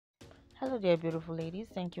Hello there, beautiful ladies.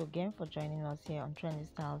 Thank you again for joining us here on Trendy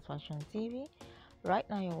Styles Fashion TV. Right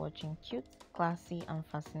now, you're watching cute, classy, and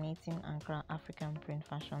fascinating Ankara African print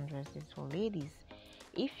fashion dresses for ladies.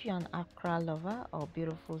 If you're an Ankara lover or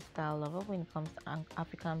beautiful style lover when it comes to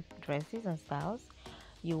African dresses and styles,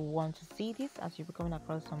 you want to see this as you're coming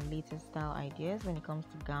across some latest style ideas when it comes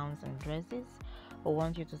to gowns and dresses. We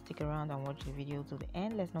want you to stick around and watch the video to the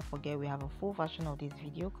end. Let's not forget we have a full version of this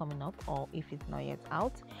video coming up, or if it's not yet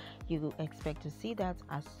out, you will expect to see that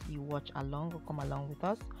as you watch along or come along with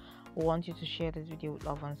us. We want you to share this video with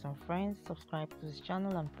loved ones and friends, subscribe to this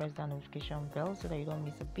channel and press the notification bell so that you don't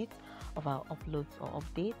miss a bit of our uploads or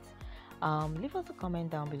updates. Leave us a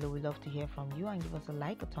comment down below. We love to hear from you, and give us a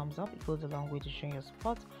like, a thumbs up. It goes a long way to showing your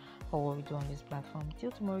support for what we do on this platform.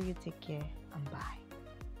 Till tomorrow, you take care and bye.